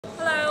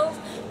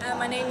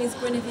My name is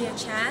Guinevere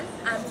Chan.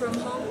 I'm from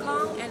Hong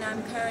Kong and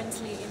I'm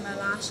currently in my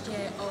last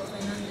year of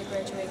an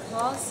undergraduate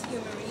course,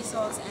 Human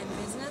Resource and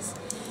Business.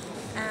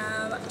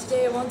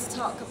 Today I want to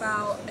talk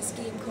about a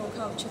scheme called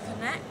Culture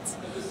Connect.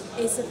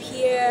 It's a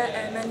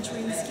peer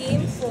mentoring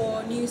scheme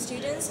for new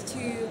students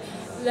to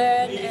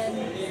learn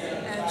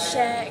and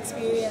share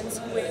experience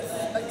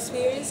with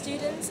experienced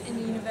students in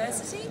the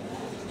university.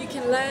 You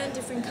can learn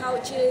different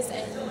cultures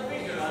and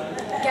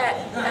get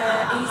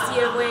an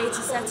easier way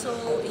to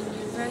settle in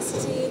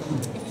university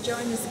if you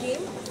join the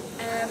scheme.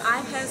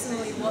 I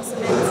personally was a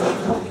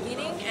mentee from the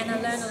beginning and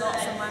I learned a lot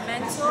from my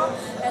mentor.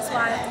 That's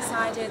why I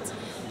decided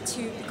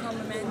to become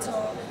a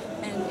mentor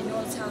and in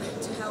order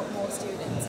to help more students.